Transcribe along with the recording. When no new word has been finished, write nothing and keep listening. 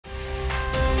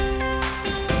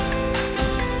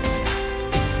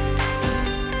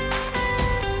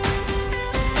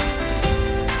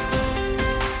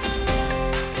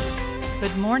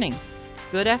morning,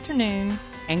 good afternoon,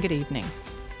 and good evening.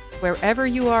 Wherever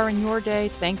you are in your day,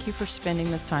 thank you for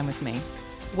spending this time with me.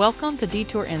 Welcome to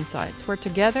Detour Insights, where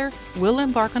together we'll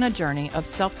embark on a journey of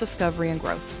self-discovery and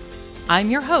growth. I'm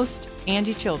your host,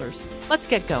 Angie Childers. Let's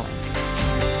get going.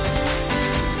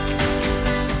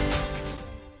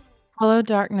 Hello,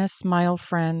 darkness, my old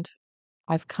friend.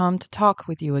 I've come to talk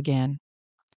with you again.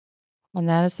 And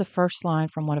that is the first line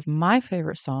from one of my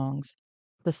favorite songs,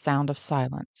 The Sound of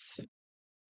Silence.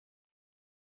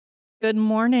 Good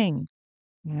morning.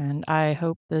 And I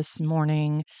hope this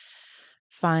morning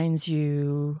finds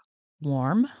you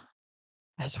warm,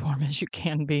 as warm as you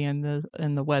can be in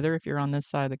the weather if you're on this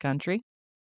side of the country.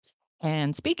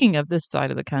 And speaking of this side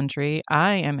of the country,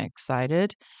 I am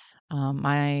excited.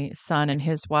 My son and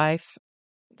his wife,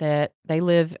 that they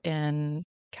live in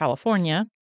California,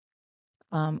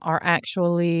 are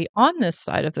actually on this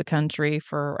side of the country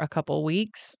for a couple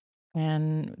weeks,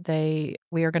 and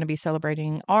we are going to be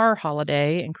celebrating our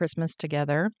holiday and Christmas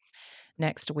together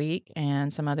next week,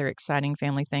 and some other exciting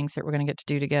family things that we're going to get to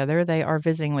do together. They are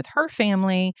visiting with her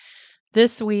family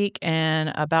this week,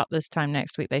 and about this time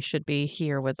next week, they should be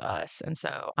here with us. And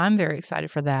so I'm very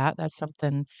excited for that. That's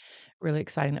something really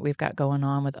exciting that we've got going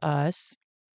on with us.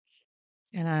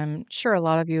 And I'm sure a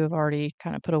lot of you have already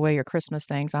kind of put away your Christmas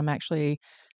things. I'm actually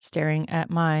staring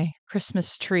at my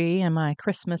Christmas tree and my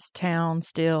Christmas town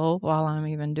still while I'm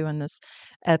even doing this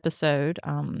episode.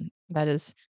 That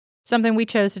is something we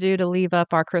chose to do, to leave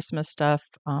up our Christmas stuff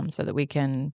so that we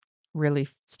can really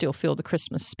still feel the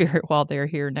Christmas spirit while they're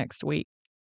here next week.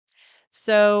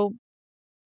 So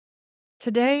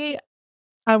today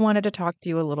I wanted to talk to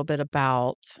you a little bit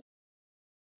about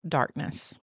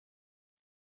darkness.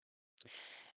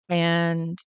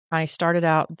 And I started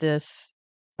out this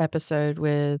episode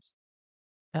with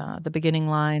the beginning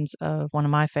lines of one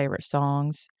of my favorite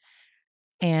songs.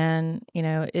 And,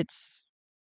 it's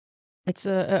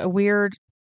a weird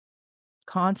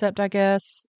concept, I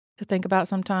guess, to think about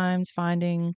sometimes,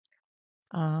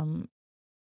 um,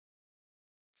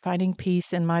 finding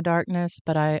peace in my darkness,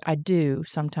 but I do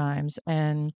sometimes.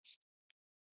 And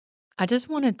I just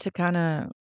wanted to kind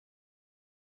of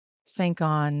think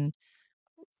on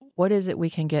what is it we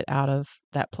can get out of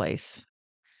that place.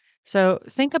 So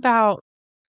think about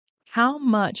how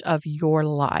much of your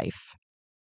life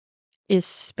is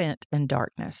spent in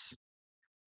darkness.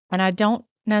 And I don't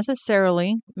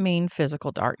necessarily mean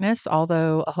physical darkness,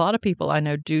 although a lot of people I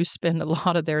know do spend a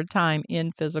lot of their time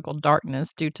in physical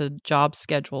darkness due to job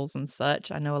schedules and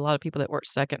such. I know a lot of people that work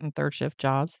second and third shift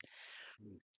jobs.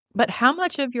 But how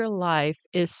much of your life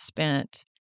is spent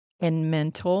in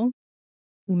mental,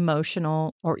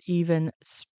 emotional, or even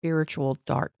spiritual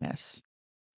darkness?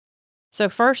 So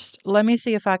first, let me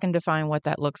see if I can define what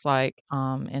that looks like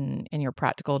in your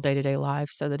practical day-to-day life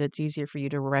so that it's easier for you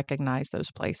to recognize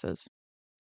those places.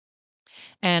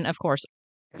 And of course,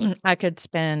 I could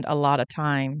spend a lot of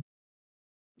time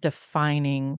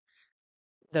defining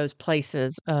those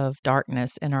places of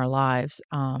darkness in our lives.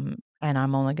 And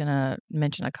I'm only going to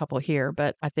mention a couple here,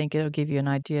 but I think it'll give you an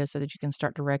idea so that you can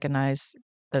start to recognize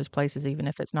those places, even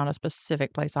if it's not a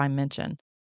specific place I mention.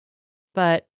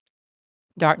 But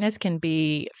darkness can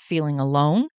be feeling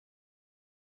alone.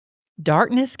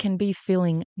 Darkness can be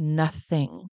feeling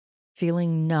nothing,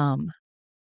 feeling numb.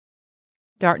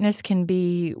 Darkness can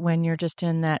be when you're just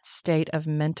in that state of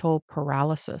mental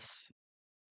paralysis.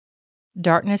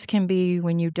 Darkness can be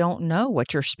when you don't know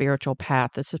what your spiritual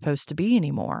path is supposed to be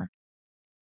anymore.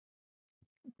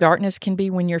 Darkness can be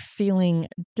when you're feeling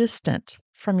distant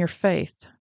from your faith.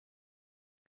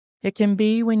 It can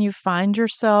be when you find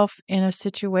yourself in a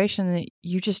situation that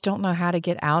you just don't know how to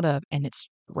get out of and it's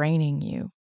draining you.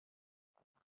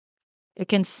 It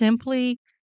can simply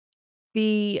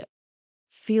be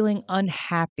feeling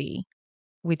unhappy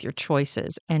with your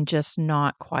choices and just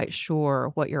not quite sure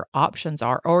what your options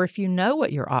are, or if you know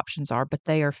what your options are, but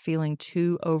they are feeling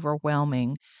too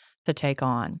overwhelming to take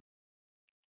on.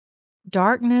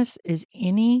 Darkness is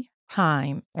any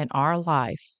time in our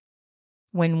life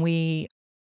when we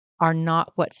are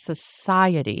not what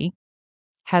society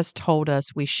has told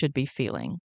us we should be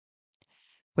feeling,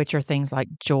 which are things like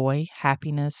joy,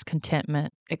 happiness,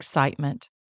 contentment, excitement.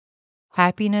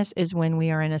 Happiness is when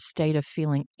we are in a state of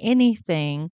feeling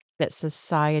anything that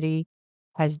society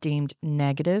has deemed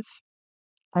negative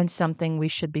and something we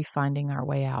should be finding our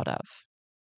way out of.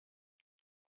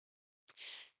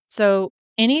 So,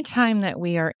 anytime that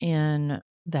we are in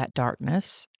that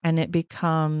darkness and it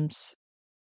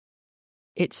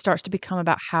starts to become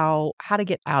about how to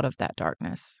get out of that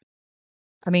darkness.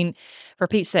 I mean, for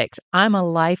Pete's sakes, I'm a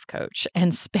life coach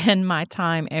and spend my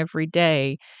time every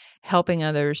day helping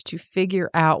others to figure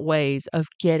out ways of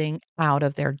getting out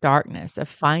of their darkness, of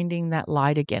finding that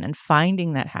light again and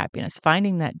finding that happiness,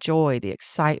 finding that joy, the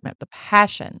excitement, the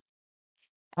passion.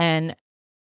 And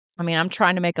I mean, I'm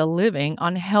trying to make a living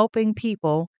on helping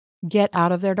people get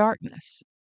out of their darkness.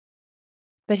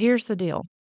 But here's the deal.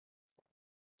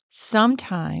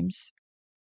 Sometimes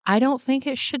I don't think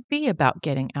it should be about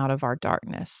getting out of our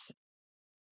darkness.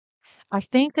 I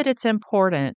think that it's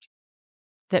important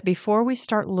that before we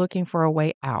start looking for a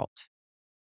way out,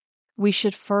 we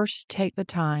should first take the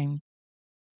time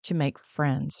to make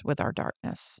friends with our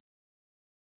darkness.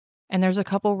 And there's a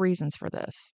couple reasons for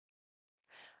this.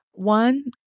 One,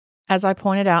 as I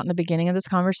pointed out in the beginning of this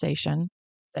conversation,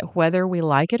 that whether we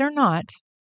like it or not,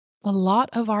 a lot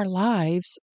of our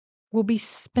lives will be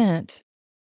spent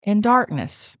in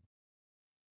darkness.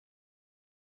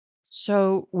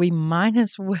 So we might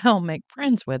as well make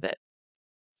friends with it.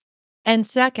 And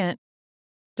second,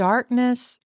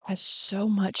 darkness has so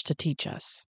much to teach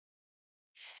us.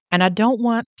 And I don't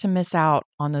want to miss out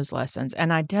on those lessons.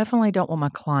 And I definitely don't want my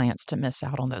clients to miss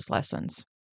out on those lessons.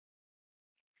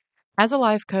 As a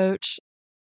life coach,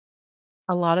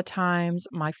 a lot of times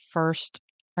my first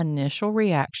initial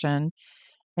reaction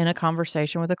in a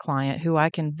conversation with a client who I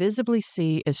can visibly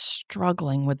see is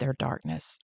struggling with their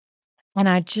darkness. And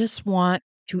I just want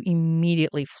to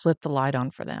immediately flip the light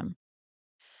on for them.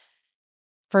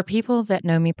 For people that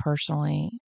know me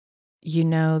personally, you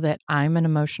know that I'm an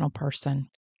emotional person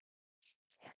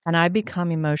and I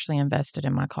become emotionally invested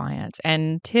in my clients.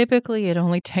 And typically, it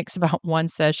only takes about one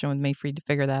session with me for you to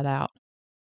figure that out.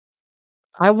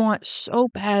 I want so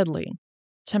badly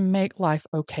to make life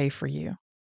okay for you.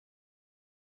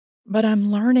 But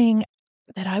I'm learning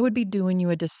that I would be doing you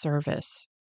a disservice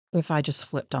if I just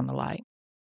flipped on the light.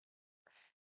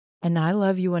 And I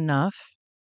love you enough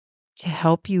to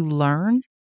help you learn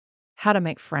how to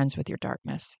make friends with your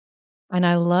darkness. And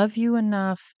I love you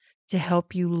enough to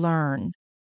help you learn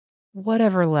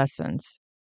whatever lessons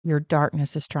your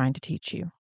darkness is trying to teach you.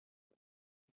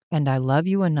 And I love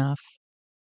you enough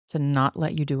to not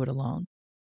let you do it alone.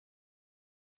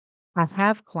 I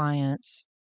have clients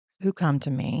who come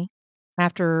to me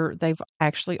after they've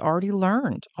actually already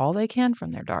learned all they can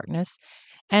from their darkness,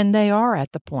 and they are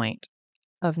at the point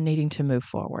of needing to move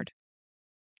forward.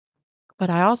 But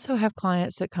I also have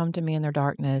clients that come to me in their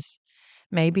darkness.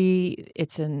 Maybe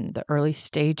it's in the early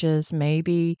stages.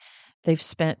 Maybe they've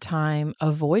spent time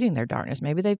avoiding their darkness.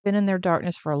 Maybe they've been in their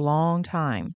darkness for a long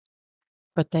time,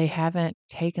 but they haven't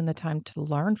taken the time to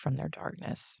learn from their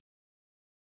darkness.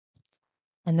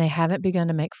 And they haven't begun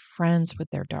to make friends with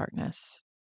their darkness.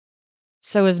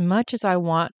 So, as much as I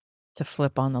want to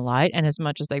flip on the light, and as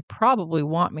much as they probably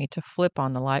want me to flip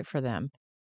on the light for them,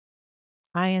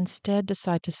 I instead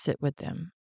decide to sit with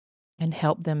them and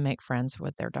help them make friends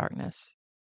with their darkness.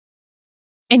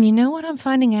 And you know what I'm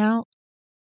finding out?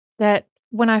 That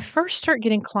when I first start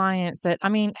getting clients that, I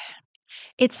mean,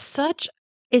 it's such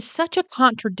a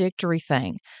contradictory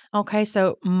thing. Okay,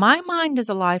 so my mind as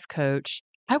a life coach,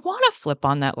 I want to flip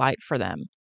on that light for them.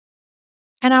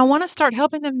 And I want to start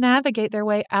helping them navigate their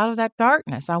way out of that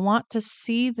darkness. I want to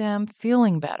see them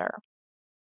feeling better.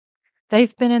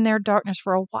 They've been in their darkness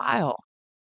for a while.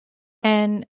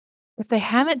 And if they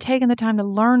haven't taken the time to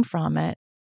learn from it,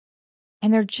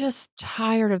 and they're just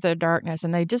tired of their darkness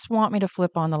and they just want me to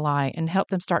flip on the light and help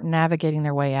them start navigating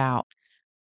their way out.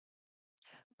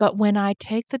 But when I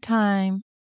take the time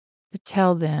to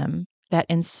tell them that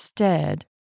instead,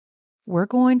 we're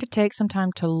going to take some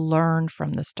time to learn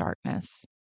from this darkness,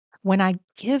 when I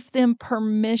give them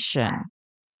permission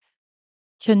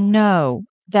to know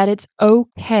that it's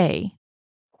okay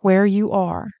where you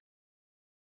are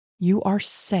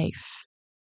safe.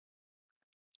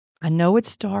 I know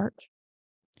it's dark,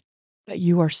 but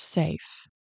you are safe.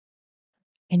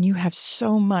 And you have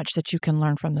so much that you can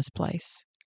learn from this place.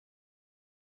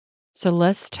 So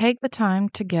let's take the time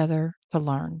together to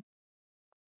learn.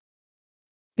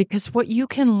 Because what you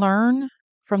can learn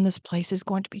from this place is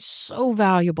going to be so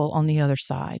valuable on the other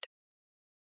side.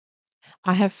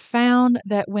 I have found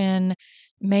that when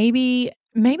maybe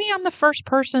I'm the first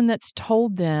person that's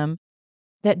told them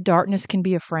that darkness can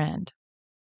be a friend.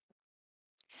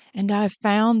 And I've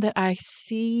found that I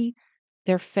see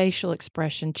their facial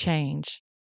expression change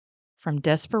from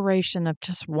desperation of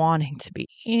just wanting to be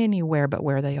anywhere but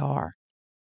where they are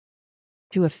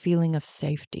to a feeling of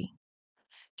safety,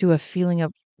 to a feeling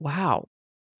of, wow,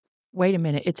 wait a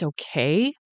minute, it's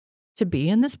okay to be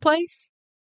in this place?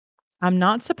 I'm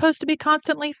not supposed to be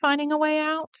constantly finding a way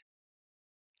out.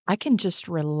 I can just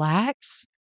relax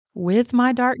with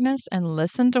my darkness and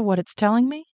listen to what it's telling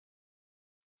me.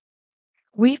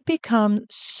 We've become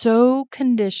so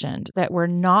conditioned that we're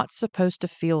not supposed to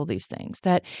feel these things,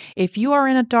 that if you are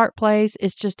in a dark place,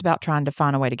 it's just about trying to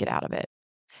find a way to get out of it,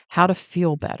 how to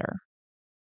feel better.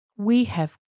 We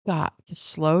have got to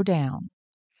slow down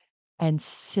and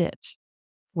sit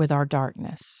with our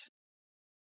darkness.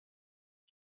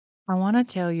 I want to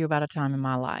tell you about a time in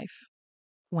my life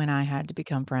when I had to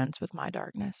become friends with my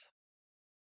darkness.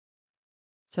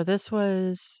 So this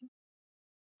was,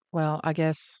 well, I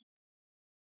guess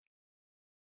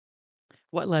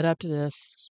what led up to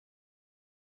this,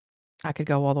 I could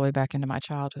go all the way back into my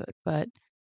childhood, but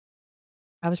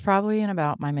I was probably in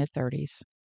about my mid 30s.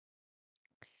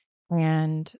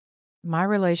 And my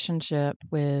relationship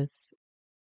with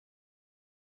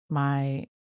my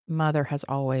mother has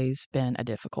always been a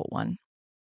difficult one.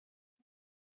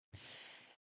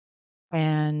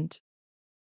 And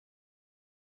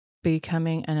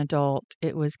becoming an adult,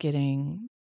 it was getting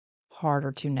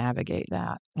harder to navigate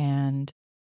that. And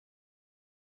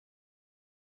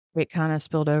it kind of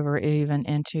spilled over even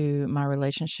into my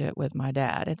relationship with my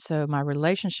dad. And so my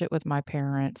relationship with my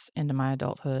parents into my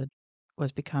adulthood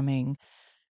was becoming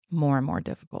more and more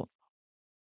difficult.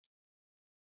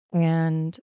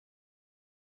 And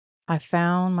I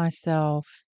found myself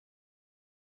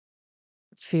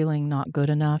feeling not good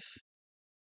enough.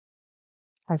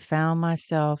 I found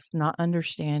myself not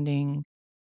understanding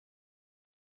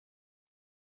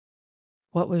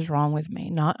what was wrong with me,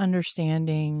 not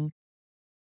understanding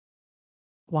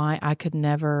why I could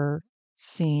never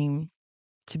seem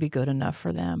to be good enough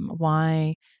for them,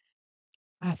 why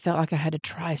I felt like I had to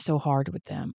try so hard with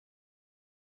them.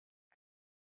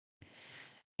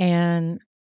 And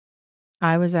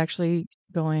I was actually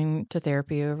going to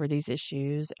therapy over these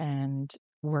issues and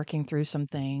working through some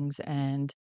things.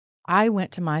 And I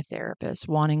went to my therapist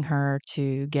wanting her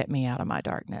to get me out of my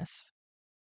darkness,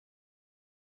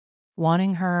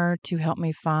 wanting her to help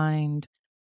me find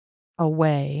a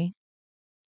way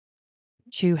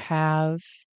to have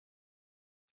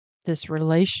this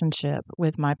relationship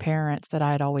with my parents that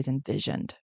I had always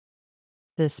envisioned.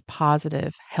 This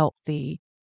positive, healthy,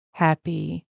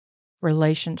 happy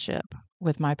relationship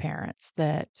with my parents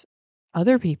that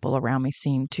other people around me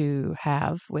seem to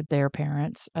have with their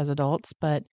parents as adults,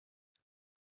 but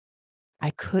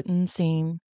I couldn't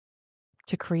seem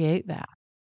to create that.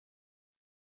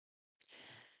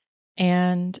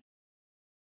 And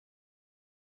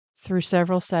through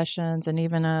several sessions and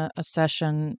even a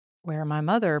session where my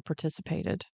mother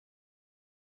participated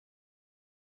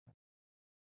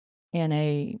in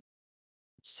a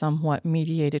somewhat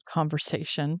mediated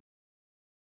conversation,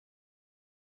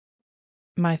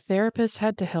 my therapist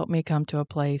had to help me come to a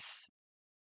place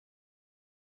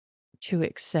to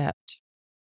accept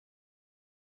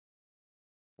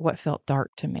what felt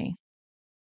dark to me.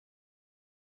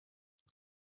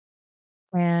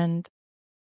 And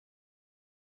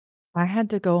I had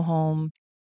to go home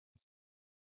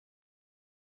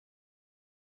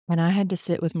and I had to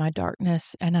sit with my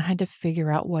darkness and I had to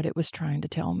figure out what it was trying to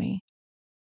tell me.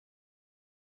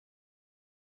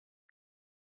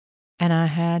 And I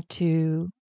had to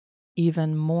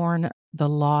even mourn the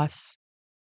loss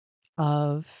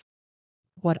of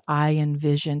what I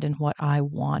envisioned and what I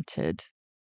wanted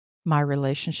my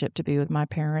relationship to be with my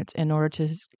parents in order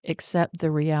to accept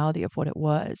the reality of what it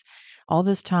was. All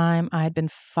this time, I had been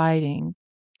fighting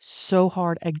so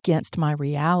hard against my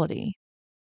reality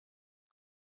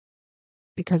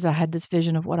because I had this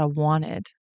vision of what I wanted,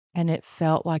 and it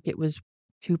felt like it was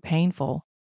too painful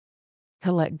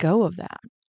to let go of that.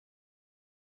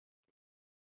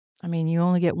 I mean, you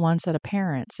only get one set of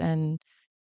parents, and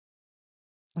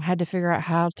I had to figure out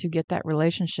how to get that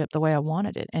relationship the way I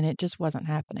wanted it, and it just wasn't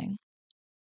happening.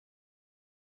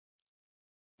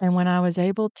 And when I was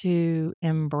able to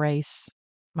embrace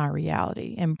my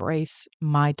reality, embrace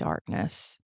my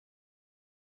darkness,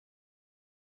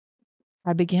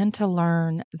 I began to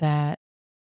learn that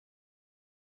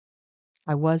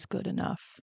I was good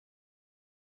enough,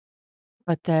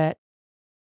 but that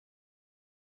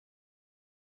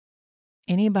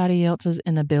anybody else's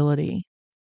inability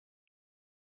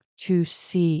to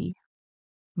see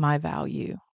my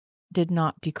value did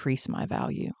not decrease my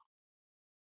value.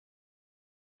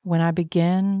 When I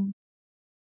began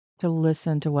to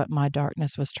listen to what my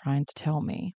darkness was trying to tell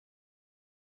me,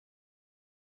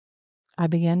 I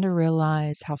began to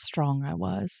realize how strong I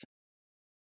was.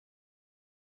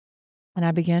 And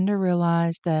I began to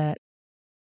realize that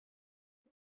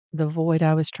the void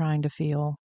I was trying to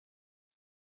feel,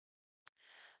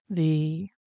 the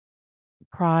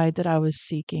pride that I was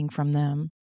seeking from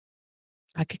them,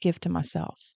 I could give to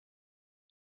myself.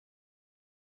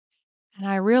 And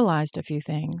I realized a few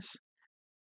things.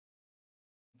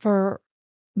 For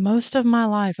most of my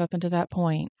life up until that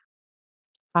point,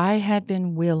 I had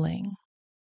been willing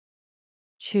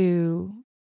to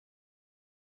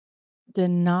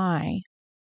deny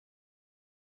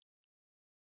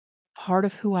part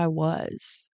of who I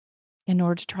was in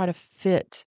order to try to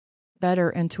fit better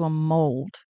into a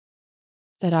mold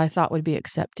that I thought would be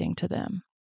accepting to them.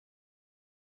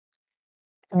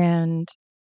 And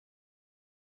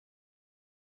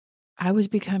I was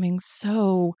becoming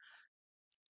so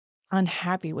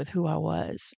unhappy with who I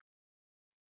was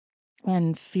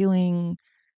and feeling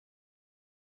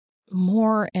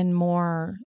more and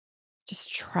more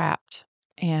just trapped,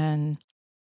 and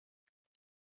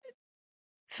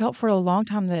felt for a long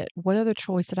time that what other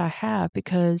choice did I have?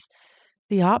 Because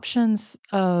the options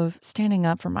of standing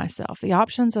up for myself, the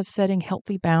options of setting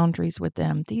healthy boundaries with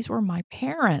them, these were my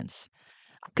parents.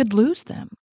 I could lose them.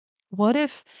 What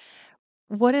if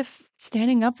what if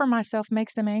standing up for myself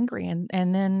makes them angry, and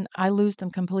then I lose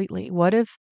them completely? What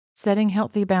if setting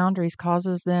healthy boundaries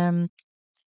causes them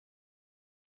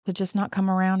to just not come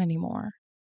around anymore?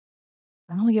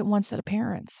 I only get one set of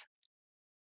parents.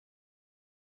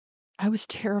 I was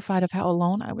terrified of how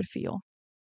alone I would feel.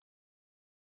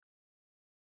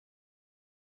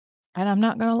 And I'm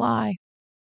not going to lie,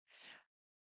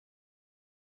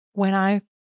 when I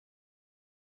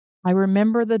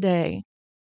remember the day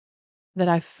that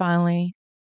I finally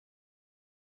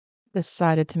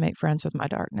decided to make friends with my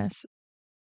darkness,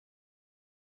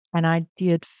 and I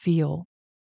did feel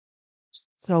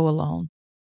so alone.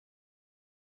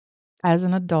 As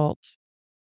an adult,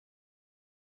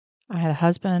 I had a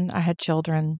husband, I had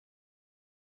children,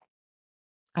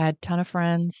 I had a ton of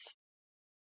friends,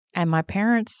 and my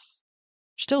parents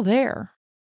were still there,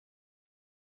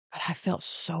 but I felt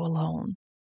so alone,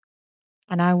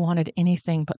 and I wanted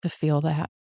anything but to feel that.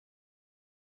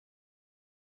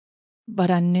 But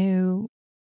I knew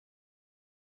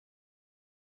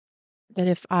that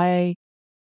if I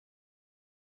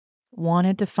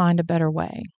wanted to find a better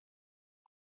way,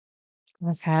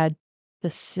 I had to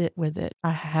sit with it.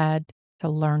 I had to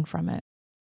learn from it.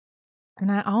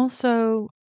 And I also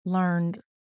learned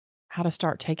how to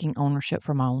start taking ownership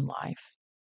for my own life.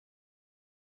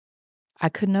 I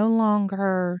could no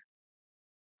longer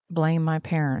blame my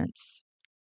parents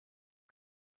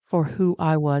for who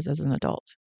I was as an adult.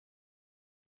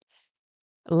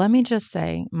 Let me just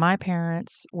say, my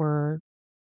parents were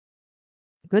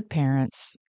good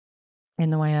parents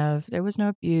in the way of there was no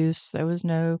abuse, there was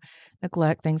no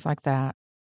neglect, things like that.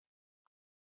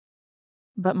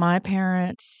 But my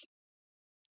parents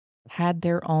had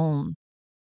their own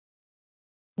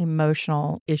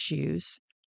emotional issues.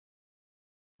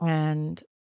 And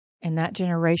in that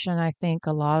generation, I think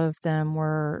a lot of them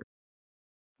were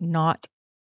not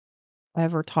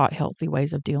ever taught healthy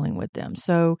ways of dealing with them.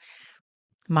 So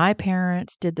my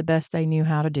parents did the best they knew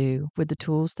how to do with the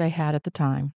tools they had at the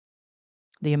time,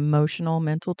 the emotional,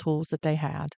 mental tools that they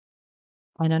had.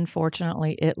 And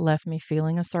unfortunately, it left me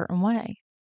feeling a certain way.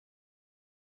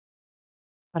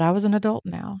 But I was an adult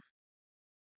now,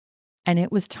 and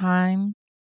it was time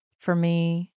for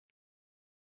me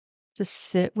to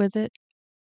sit with it,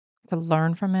 to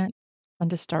learn from it, and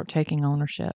to start taking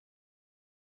ownership.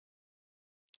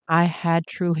 I had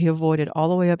truly avoided all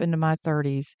the way up into my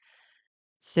 30s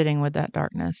sitting with that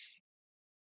darkness.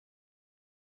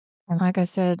 And like I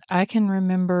said, I can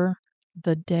remember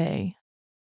the day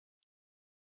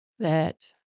that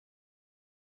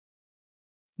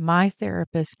my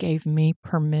therapist gave me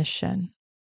permission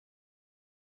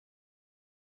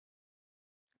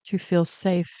to feel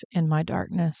safe in my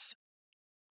darkness.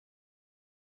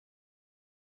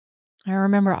 I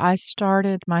remember I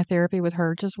started my therapy with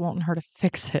her just wanting her to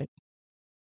fix it,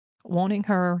 wanting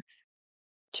her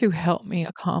to help me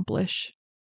accomplish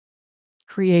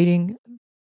creating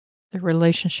the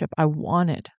relationship I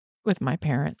wanted with my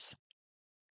parents.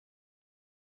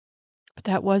 But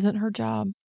that wasn't her job.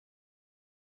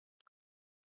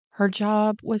 Her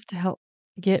job was to help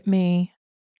get me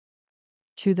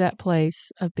to that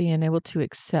place of being able to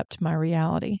accept my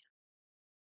reality.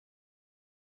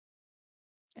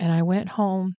 And I went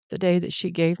home the day that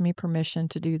she gave me permission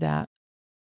to do that.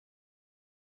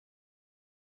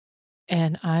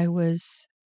 And I was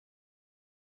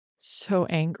so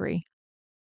angry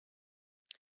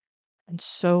and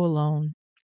so alone.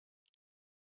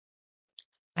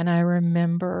 And I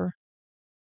remember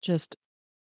just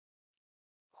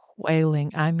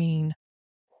wailing, I mean,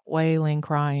 wailing,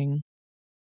 crying,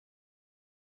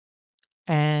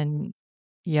 and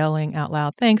yelling out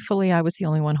loud. Thankfully, I was the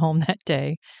only one home that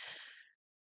day.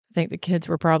 I think the kids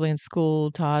were probably in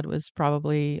school. Todd was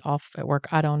probably off at work.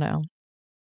 I don't know.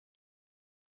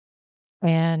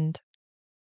 And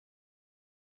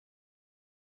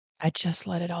I just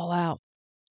let it all out.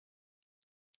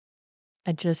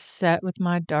 I just sat with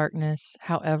my darkness,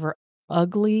 however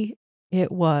ugly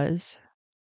it was,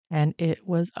 and it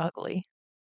was ugly,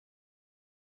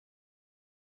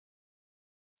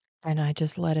 and I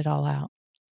just let it all out.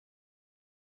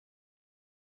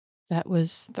 That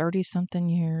was 30 something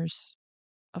years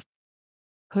of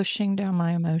pushing down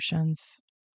my emotions,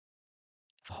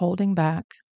 of holding back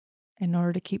in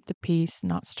order to keep the peace,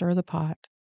 not stir the pot.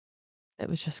 It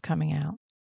was just coming out.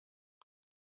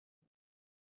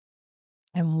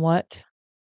 And what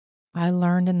I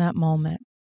learned in that moment,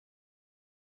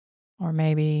 or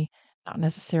maybe not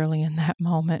necessarily in that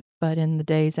moment, but in the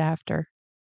days after,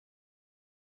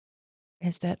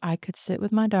 is that I could sit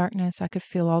with my darkness. I could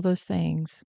feel all those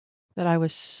things that I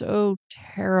was so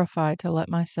terrified to let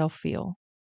myself feel.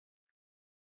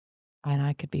 And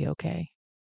I could be okay.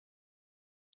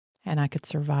 And I could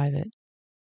survive it.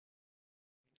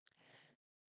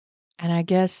 And I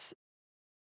guess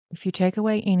if you take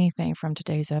away anything from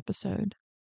today's episode,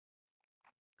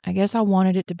 I guess I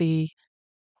wanted it to be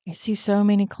I see so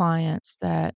many clients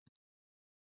that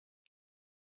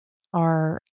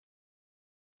are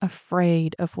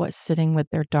afraid of what sitting with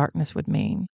their darkness would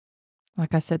mean.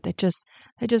 Like I said, they just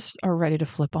are ready to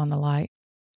flip on the light.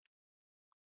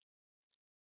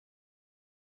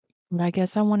 But I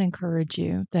guess I want to encourage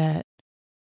you that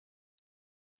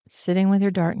sitting with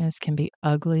your darkness can be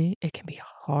ugly, it can be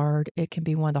hard, it can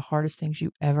be one of the hardest things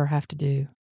you ever have to do.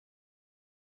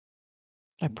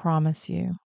 I promise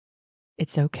you,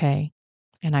 it's okay.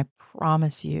 And I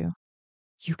promise you,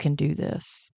 you can do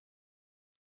this.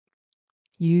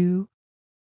 You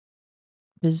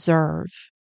deserve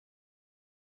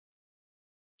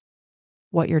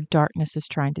what your darkness is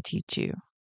trying to teach you.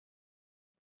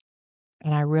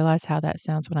 And I realize how that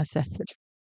sounds when I said it.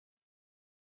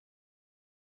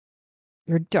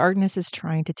 Your darkness is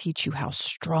trying to teach you how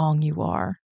strong you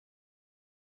are.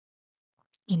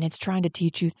 And it's trying to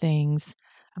teach you things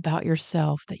about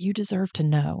yourself that you deserve to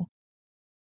know.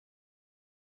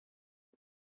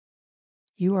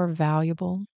 You are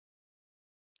valuable.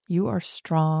 You are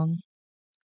strong.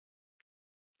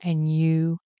 And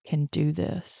you can do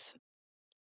this.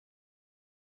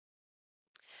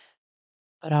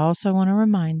 But I also want to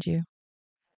remind you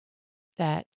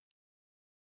that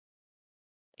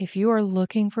if you are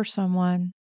looking for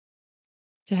someone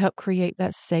to help create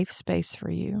that safe space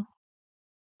for you,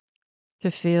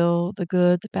 to feel the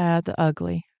good, the bad, the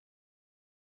ugly,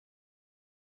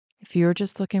 if you're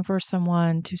just looking for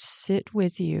someone to sit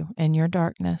with you in your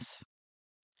darkness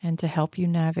and to help you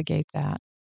navigate that,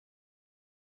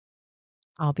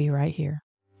 I'll be right here.